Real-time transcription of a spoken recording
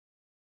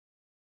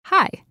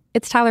Hi,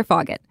 it's Tyler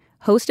Foggett,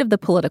 host of The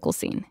Political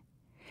Scene.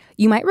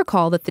 You might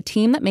recall that the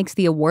team that makes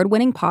the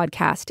award-winning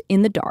podcast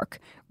In the Dark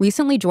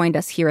recently joined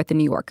us here at The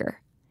New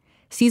Yorker.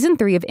 Season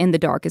 3 of In the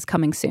Dark is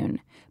coming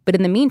soon, but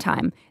in the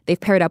meantime,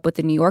 they've paired up with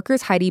The New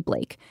Yorker's Heidi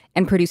Blake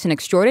and produced an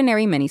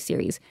extraordinary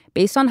miniseries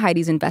based on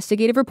Heidi's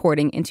investigative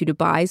reporting into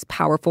Dubai's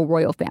powerful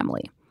royal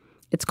family.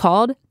 It's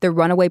called The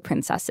Runaway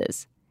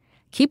Princesses.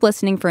 Keep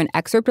listening for an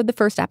excerpt of the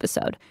first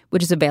episode,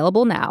 which is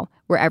available now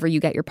wherever you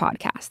get your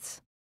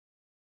podcasts.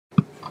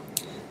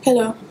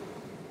 Hello,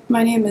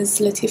 my name is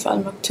Latifa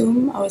Al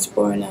Maktoum. I was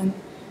born on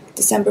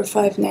December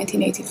 5,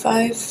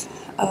 1985.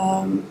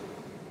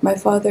 My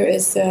father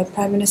is the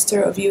Prime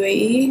Minister of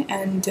UAE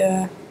and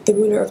the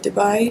ruler of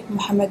Dubai,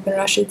 Mohammed bin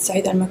Rashid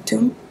Saeed Al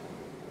Maktoum.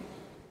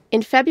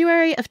 In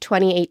February of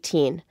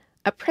 2018,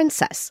 a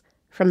princess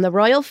from the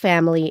royal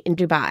family in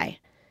Dubai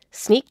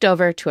sneaked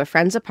over to a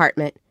friend's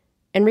apartment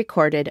and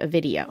recorded a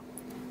video.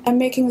 I'm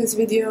making this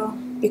video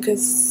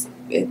because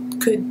it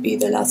could be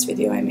the last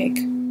video I make.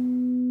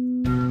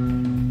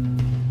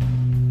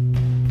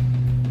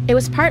 It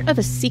was part of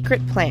a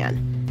secret plan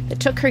that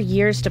took her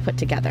years to put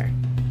together,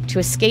 to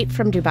escape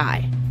from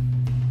Dubai.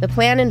 The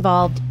plan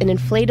involved an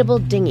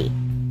inflatable dinghy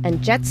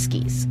and jet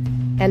skis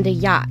and a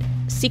yacht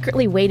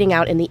secretly waiting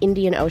out in the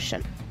Indian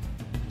Ocean.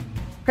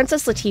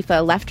 Princess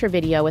Latifa left her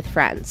video with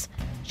friends.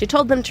 She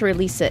told them to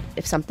release it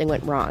if something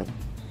went wrong.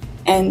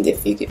 And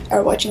if you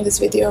are watching this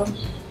video,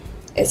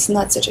 it's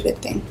not such a good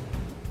thing.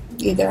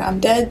 Either I'm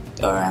dead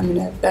or I'm in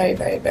a very,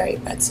 very, very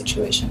bad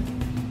situation.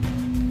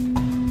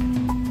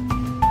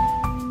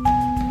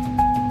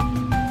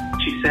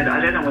 She said,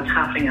 I don't know what's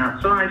happening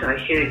outside. I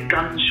hear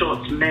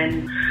gunshots,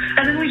 men.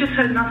 And then we just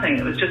heard nothing.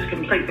 It was just a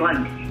complete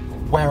blank.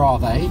 Where are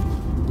they?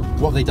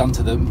 What have they done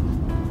to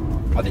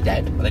them? Are they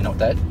dead? Are they not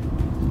dead?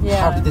 Yeah.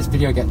 How did this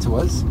video get to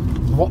us?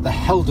 What the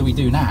hell do we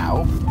do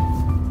now?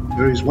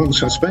 There is one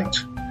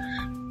suspect,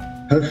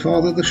 her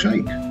father, the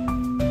Sheikh.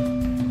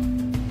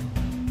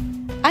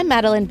 I'm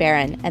Madeline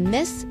Barron, and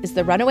this is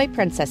The Runaway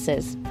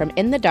Princesses from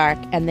In the Dark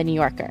and The New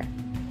Yorker.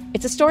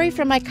 It's a story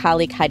from my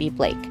colleague Heidi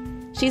Blake.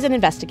 She's an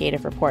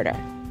investigative reporter.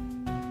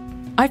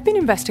 I've been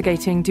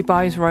investigating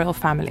Dubai's royal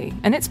family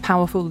and its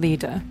powerful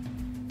leader,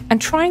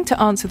 and trying to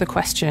answer the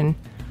question,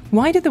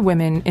 why did the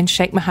women in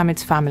Sheikh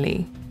Mohammed's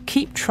family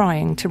keep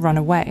trying to run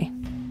away?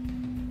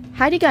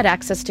 Heidi got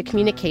access to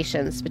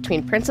communications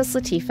between Princess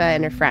Latifa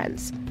and her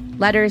friends,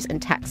 letters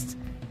and texts,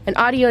 and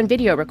audio and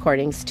video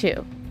recordings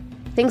too,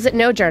 things that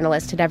no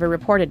journalist had ever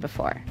reported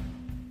before.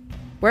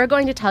 We're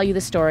going to tell you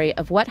the story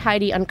of what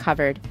Heidi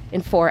uncovered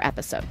in 4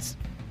 episodes.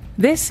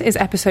 This is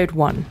episode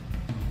 1.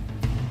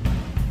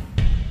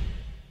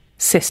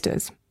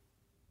 Sisters.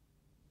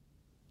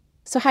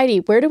 So Heidi,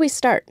 where do we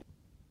start?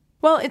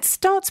 Well, it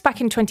starts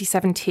back in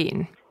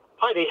 2017.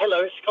 Heidi,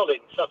 hello, it's Colin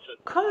Sutton.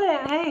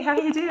 Colin, hey, how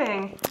are you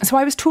doing? So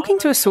I was talking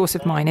to a source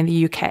of mine in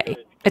the UK,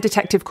 a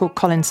detective called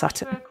Colin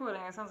Sutton.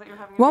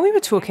 While we were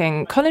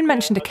talking, Colin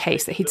mentioned a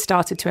case that he'd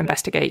started to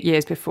investigate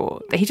years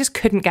before that he just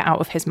couldn't get out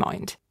of his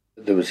mind.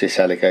 There was this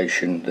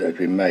allegation that had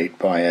been made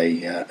by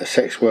a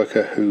sex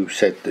worker who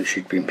said that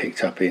she'd been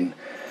picked up in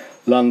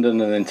London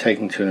and then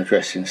taken to an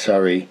address in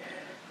Surrey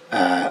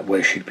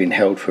where she'd been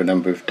held for a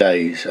number of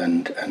days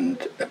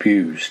and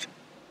abused.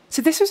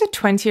 So this was a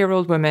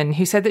 20-year-old woman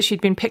who said that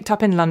she'd been picked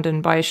up in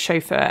London by a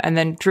chauffeur and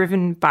then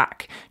driven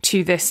back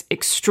to this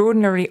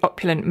extraordinarily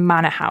opulent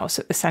manor house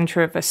at the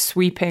centre of a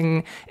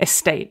sweeping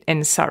estate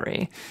in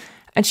Surrey.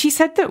 And she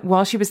said that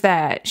while she was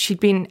there,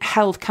 she'd been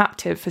held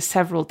captive for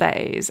several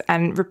days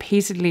and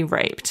repeatedly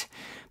raped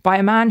by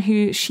a man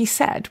who she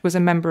said was a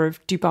member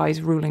of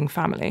Dubai's ruling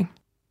family.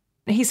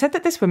 He said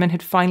that this woman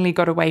had finally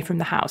got away from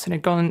the house and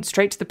had gone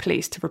straight to the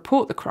police to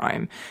report the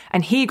crime,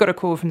 and he got a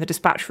call from the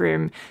dispatch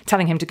room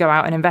telling him to go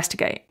out and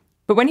investigate.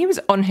 But when he was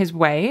on his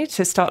way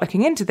to start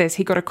looking into this,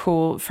 he got a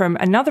call from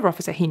another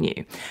officer he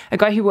knew, a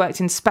guy who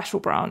worked in Special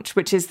Branch,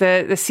 which is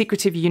the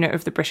secretive unit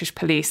of the British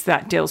police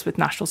that deals with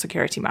national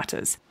security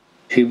matters.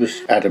 He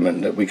was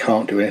adamant that we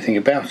can't do anything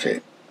about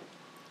it.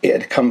 It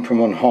had come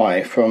from on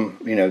high, from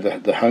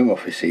the Home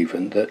Office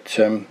even, that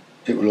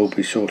it will all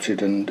be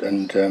sorted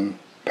and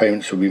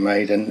payments will be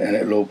made and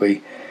it'll all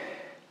be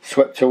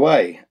swept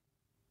away.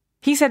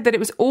 He said that it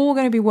was all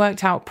going to be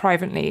worked out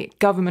privately,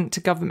 government to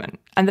government,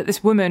 and that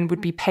this woman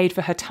would be paid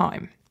for her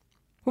time.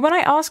 Well, when I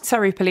asked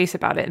Surrey police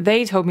about it,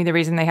 they told me the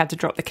reason they had to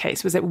drop the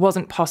case was it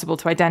wasn't possible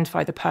to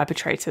identify the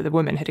perpetrator the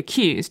woman had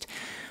accused.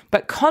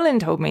 But Colin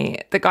told me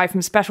the guy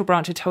from Special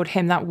Branch had told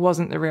him that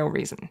wasn't the real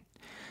reason.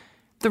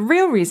 The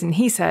real reason,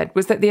 he said,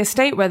 was that the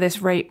estate where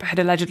this rape had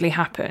allegedly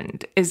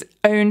happened is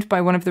owned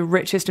by one of the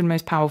richest and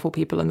most powerful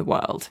people in the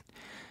world.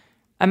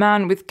 A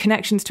man with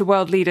connections to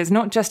world leaders,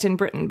 not just in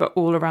Britain, but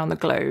all around the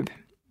globe.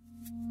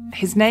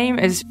 His name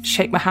is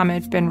Sheikh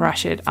Mohammed bin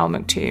Rashid Al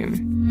Maktoum.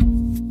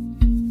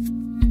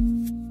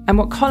 And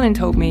what Colin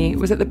told me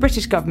was that the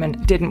British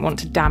government didn't want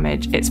to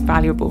damage its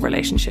valuable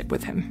relationship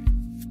with him.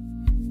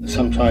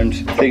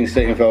 Sometimes things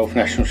that involve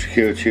national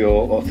security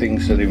or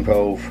things that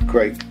involve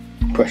great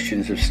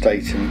questions of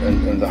state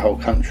and the whole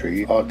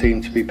country are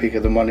deemed to be bigger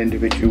than one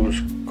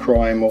individual's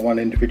crime or one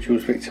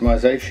individual's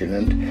victimisation.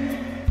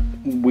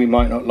 And we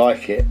might not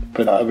like it,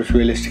 but I was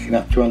realistic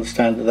enough to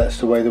understand that that's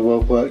the way the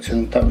world worked,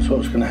 and that was what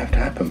was going to have to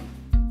happen.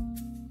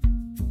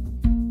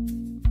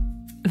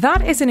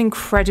 That is an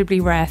incredibly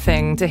rare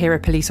thing to hear a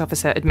police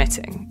officer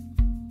admitting.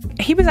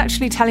 He was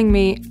actually telling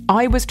me,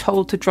 I was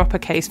told to drop a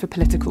case for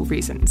political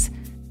reasons.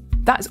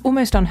 That's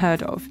almost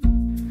unheard of.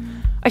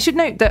 I should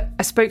note that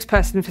a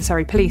spokesperson for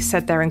Surrey Police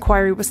said their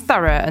inquiry was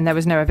thorough and there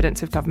was no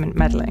evidence of government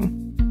meddling.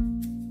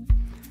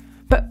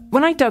 But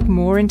when I dug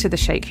more into the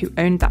sheikh who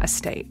owned that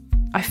estate,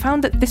 I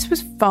found that this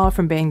was far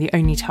from being the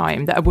only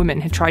time that a woman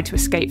had tried to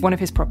escape one of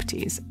his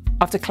properties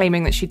after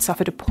claiming that she'd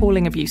suffered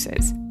appalling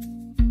abuses.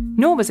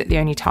 Nor was it the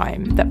only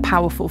time that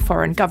powerful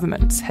foreign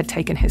governments had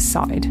taken his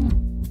side.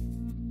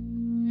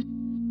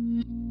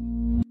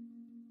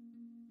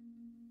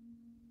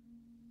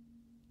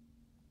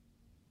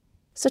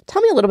 So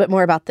tell me a little bit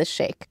more about this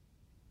sheikh.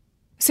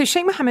 So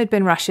Sheikh Mohammed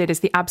bin Rashid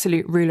is the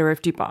absolute ruler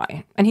of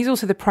Dubai, and he's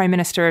also the Prime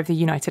Minister of the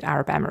United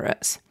Arab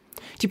Emirates.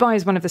 Dubai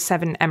is one of the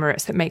 7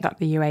 emirates that make up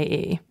the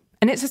UAE,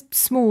 and it's a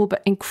small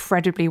but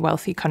incredibly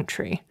wealthy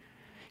country.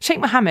 Sheikh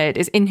Mohammed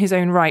is in his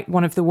own right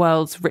one of the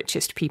world's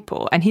richest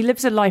people, and he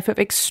lives a life of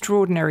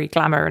extraordinary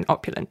glamour and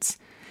opulence.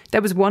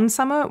 There was one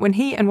summer when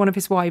he and one of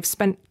his wives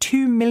spent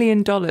 $2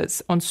 million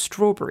on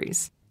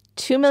strawberries.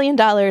 $2 million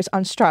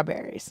on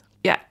strawberries?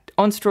 Yeah,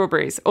 on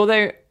strawberries.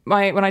 Although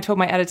when I told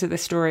my editor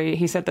this story,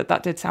 he said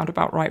that did sound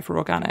about right for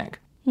organic.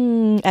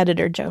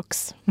 Editor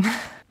jokes.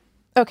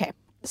 Okay,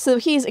 so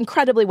he's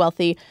incredibly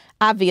wealthy,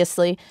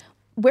 obviously.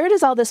 Where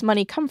does all this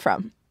money come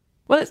from?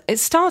 Well, it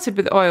started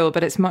with oil,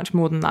 but it's much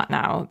more than that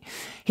now.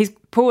 He's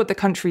poured the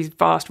country's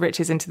vast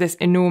riches into this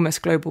enormous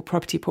global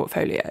property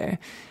portfolio.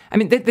 I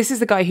mean, this is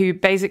the guy who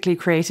basically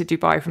created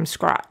Dubai from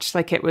scratch.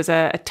 Like, it was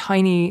a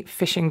tiny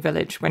fishing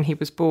village when he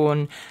was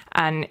born.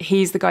 And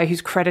he's the guy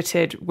who's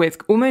credited with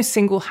almost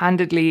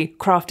single-handedly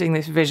crafting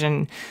this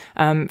vision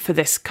for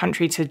this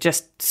country to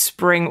just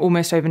spring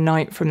almost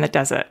overnight from the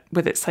desert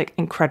with its,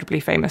 incredibly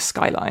famous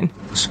skyline.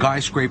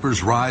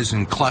 Skyscrapers rise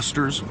in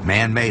clusters,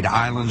 man-made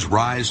islands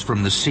rise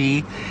from the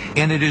sea,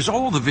 and it is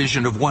all the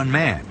vision of one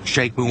man,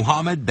 Sheikh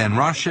Mohammed bin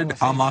Rashid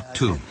Al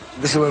Maktoum.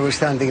 This is where we're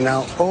standing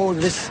now. All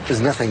this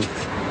is nothing.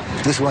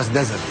 This was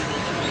desert.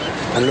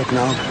 And look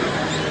now,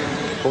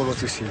 all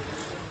what you see.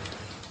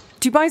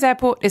 Dubai's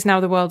airport is now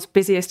the world's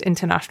busiest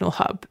international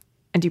hub.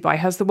 And Dubai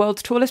has the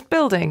world's tallest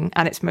building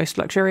and its most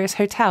luxurious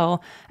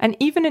hotel, and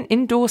even an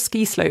indoor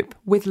ski slope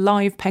with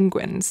live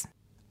penguins.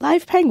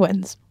 Live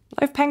penguins?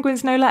 Live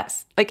penguins, no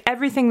less.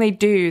 Everything they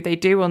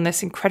do on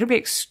this incredibly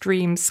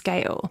extreme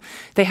scale.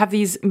 They have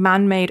these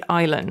man-made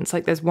islands,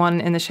 there's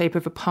one in the shape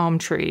of a palm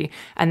tree,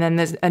 and then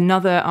there's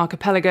another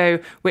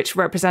archipelago which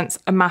represents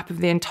a map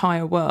of the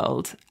entire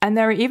world. And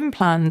there are even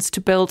plans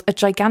to build a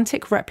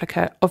gigantic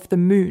replica of the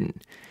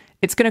moon.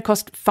 It's going to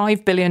cost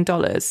 $5 billion,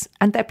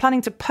 and they're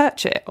planning to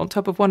perch it on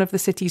top of one of the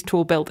city's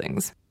tall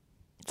buildings.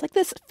 It's like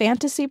this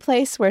fantasy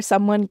place where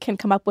someone can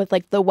come up with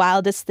the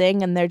wildest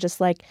thing and they're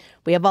just like,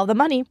 we have all the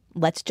money,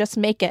 let's just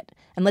make it.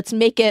 And let's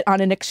make it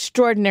on an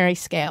extraordinary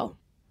scale.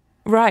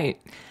 Right.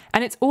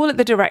 And it's all at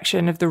the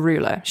direction of the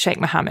ruler, Sheikh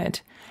Mohammed.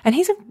 And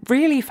he's a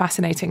really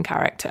fascinating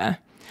character.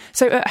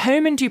 So at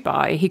home in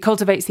Dubai, he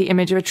cultivates the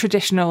image of a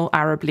traditional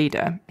Arab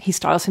leader. He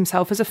styles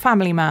himself as a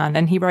family man,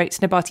 and he writes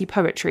Nabati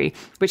poetry,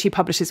 which he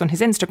publishes on his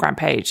Instagram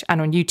page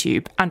and on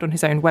YouTube and on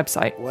his own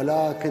website.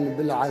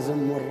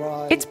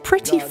 It's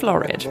pretty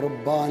florid.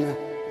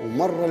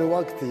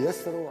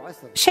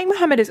 Sheikh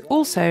Mohammed is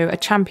also a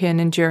champion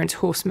endurance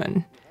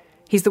horseman.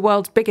 He's the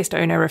world's biggest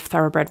owner of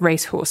thoroughbred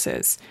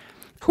racehorses.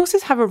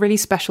 Horses have a really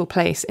special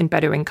place in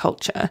Bedouin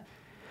culture.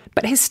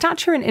 But his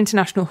stature in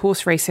international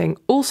horse racing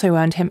also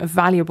earned him a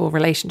valuable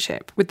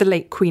relationship with the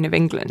late Queen of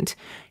England,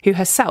 who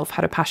herself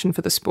had a passion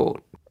for the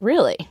sport.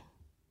 Really?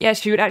 Yeah,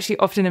 she would actually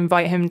often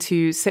invite him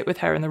to sit with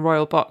her in the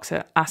royal box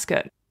at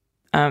Ascot.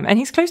 And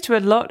he's close to a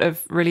lot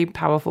of really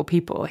powerful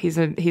people. He's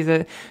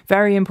a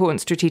very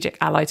important strategic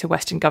ally to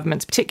Western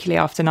governments, particularly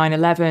after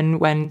 9/11,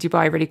 when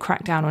Dubai really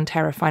cracked down on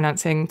terror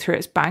financing through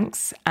its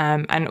banks,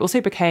 and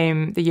also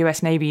became the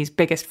US Navy's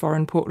biggest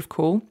foreign port of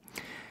call.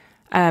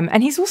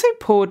 And he's also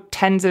poured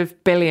tens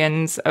of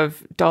billions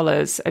of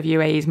dollars of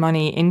UAE's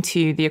money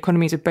into the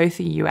economies of both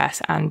the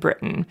US and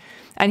Britain.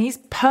 And he's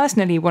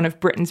personally one of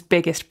Britain's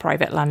biggest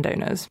private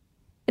landowners.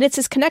 And it's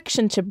his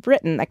connection to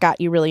Britain that got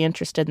you really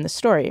interested in the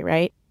story,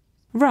 right?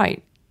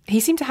 Right.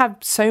 He seemed to have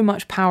so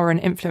much power and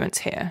influence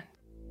here.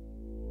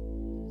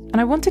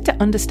 And I wanted to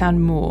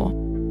understand more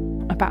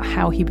about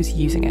how he was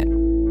using it.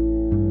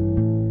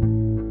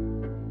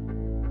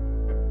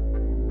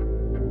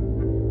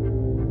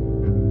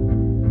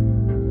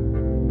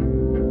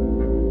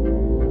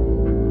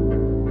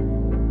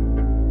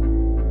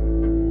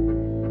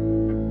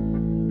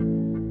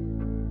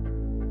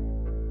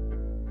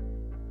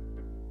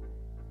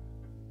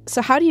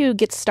 So how do you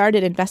get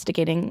started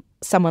investigating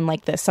someone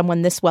like this,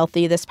 someone this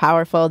wealthy, this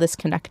powerful, this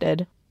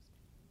connected?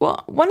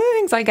 Well, one of the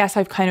things I guess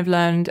I've kind of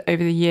learned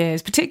over the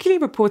years,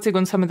 particularly reporting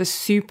on some of the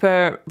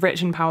super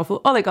rich and powerful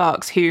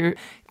oligarchs who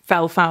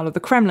fell foul of the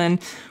Kremlin,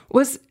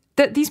 was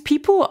that these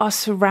people are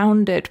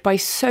surrounded by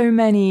so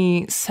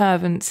many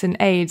servants and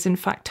aides and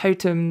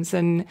factotums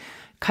and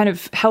kind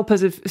of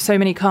helpers of so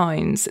many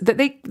kinds that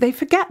they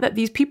forget that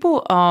these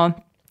people are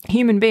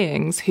human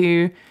beings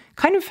who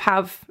kind of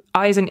have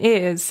eyes and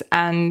ears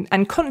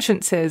and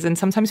consciences and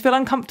sometimes feel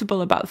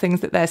uncomfortable about things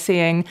that they're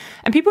seeing,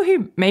 and people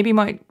who maybe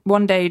might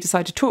one day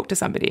decide to talk to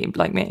somebody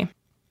like me.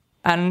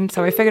 And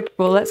so I figured,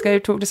 well, let's go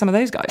talk to some of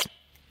those guys.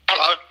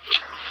 Hello.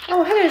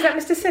 Oh, hello, is that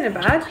Mr.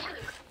 Sinabad?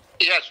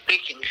 Yes,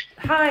 speaking.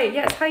 Hi,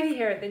 yes, Heidi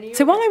here at the New Yorker.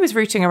 So while I was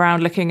rooting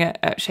around looking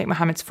at Sheikh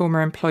Mohammed's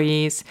former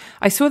employees,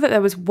 I saw that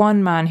there was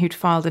one man who'd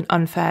filed an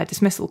unfair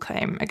dismissal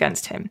claim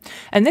against him.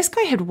 And this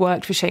guy had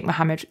worked for Sheikh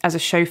Mohammed as a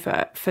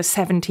chauffeur for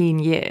 17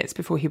 years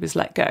before he was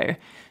let go.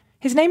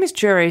 His name is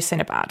Juro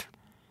Sinabad.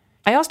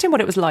 I asked him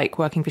what it was like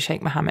working for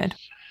Sheikh Mohammed.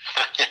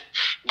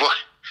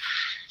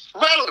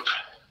 Well,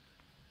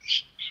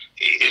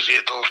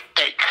 it'll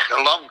take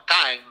a long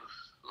time.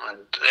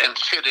 And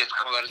serious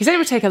conversation. He said it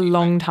would take a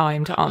long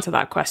time to answer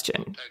that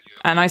question.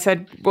 And I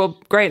said,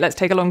 well, great, let's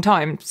take a long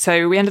time.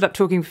 So we ended up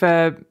talking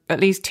for at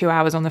least 2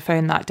 hours on the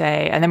phone that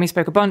day. And then we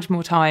spoke a bunch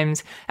more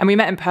times. And we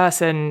met in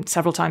person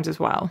several times as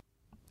well.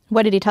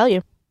 What did he tell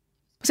you?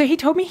 So he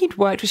told me he'd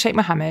worked with Sheikh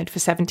Mohammed for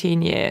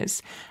 17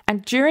 years.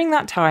 And during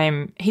that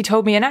time, he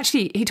told me, and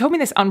actually he told me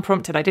this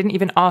unprompted. I didn't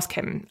even ask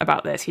him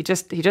about this. He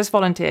just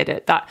volunteered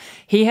it, that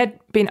he had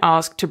been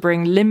asked to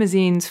bring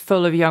limousines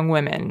full of young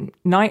women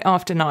night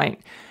after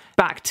night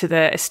back to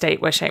the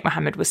estate where Sheikh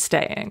Mohammed was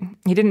staying.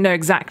 He didn't know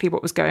exactly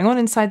what was going on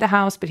inside the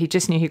house, but he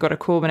just knew he got a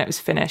call when it was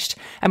finished.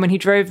 And when he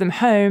drove them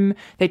home,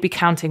 they'd be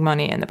counting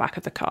money in the back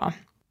of the car.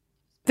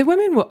 The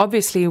women were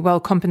obviously well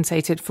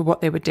compensated for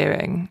what they were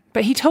doing,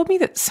 but he told me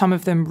that some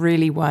of them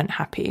really weren't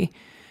happy,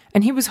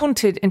 and he was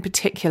haunted in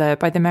particular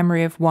by the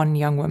memory of one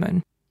young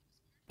woman.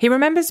 He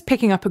remembers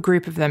picking up a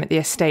group of them at the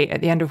estate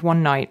at the end of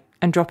one night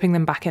and dropping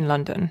them back in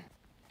London.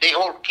 They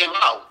all came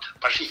out,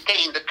 but she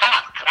stayed in the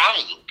car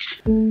crying.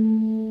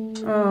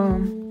 Oh.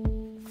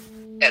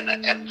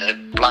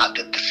 And blood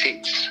at the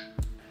seats.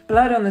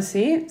 Blood on the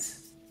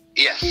seats?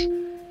 Yes.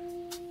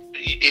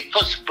 It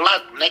was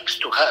blood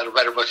next to her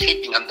where it was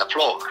sitting on the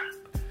floor.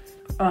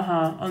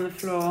 On the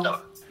floor.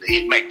 So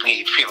it made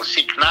me feel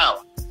sick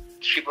now.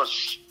 She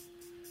was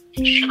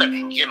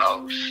shivering,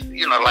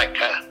 like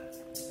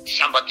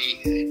somebody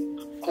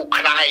who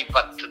cries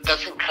but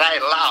doesn't cry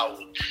loud,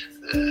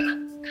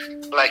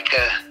 like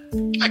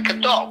a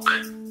dog.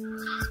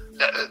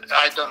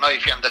 I don't know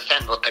if you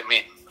understand what I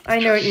mean. I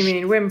know what you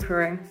mean,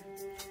 whimpering.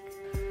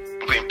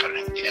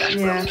 Whimpering,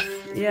 yes.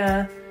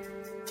 Yeah.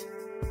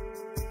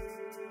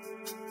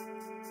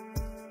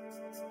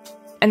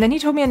 And then he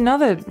told me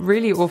another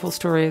really awful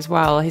story as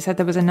well. He said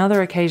there was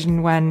another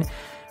occasion when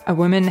a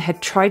woman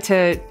had tried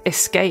to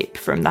escape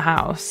from the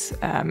house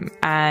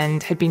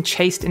and had been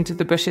chased into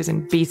the bushes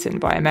and beaten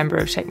by a member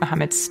of Sheikh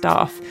Mohammed's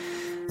staff.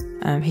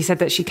 He said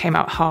that she came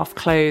out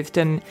half-clothed,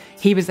 and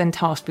he was then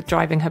tasked with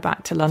driving her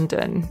back to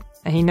London.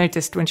 And he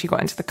noticed when she got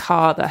into the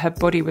car that her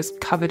body was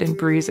covered in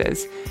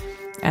bruises.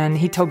 And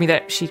he told me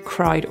that she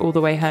cried all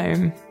the way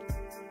home.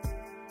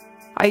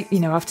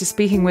 After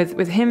speaking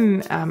with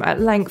him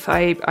at length,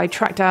 I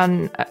tracked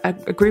down a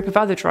group of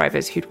other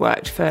drivers who'd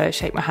worked for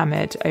Sheikh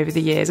Mohammed over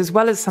the years, as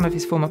well as some of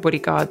his former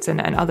bodyguards and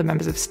other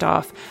members of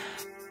staff.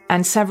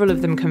 And several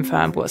of them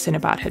confirmed what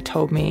Sinabad had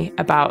told me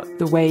about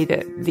the way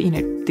that,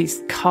 these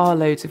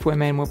carloads of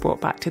women were brought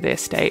back to the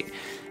estate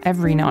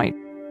every night.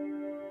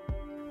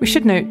 We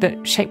should note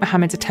that Sheikh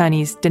Mohammed's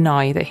attorneys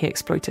deny that he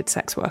exploited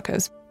sex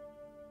workers.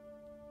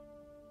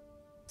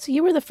 So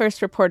you were the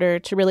first reporter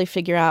to really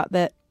figure out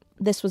that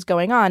this was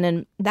going on,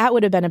 and that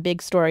would have been a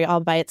big story all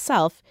by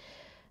itself.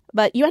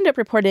 But you end up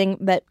reporting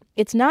that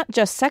it's not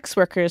just sex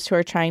workers who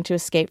are trying to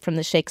escape from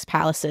the Sheikh's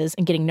palaces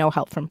and getting no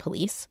help from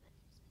police.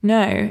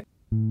 No.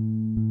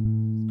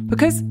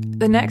 Because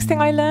the next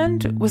thing I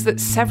learned was that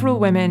several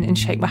women in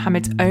Sheikh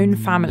Mohammed's own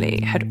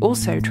family had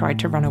also tried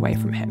to run away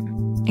from him,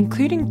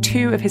 including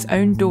 2 of his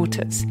own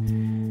daughters.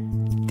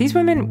 These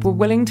women were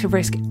willing to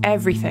risk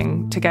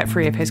everything to get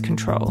free of his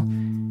control,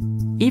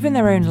 even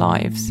their own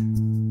lives.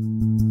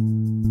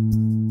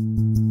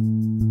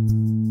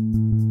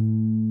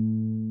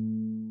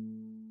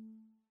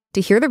 To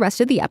hear the rest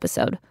of the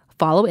episode,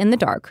 follow In the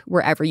Dark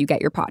wherever you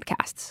get your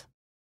podcasts.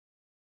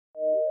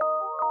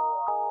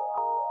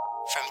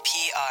 From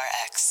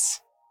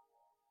PRX.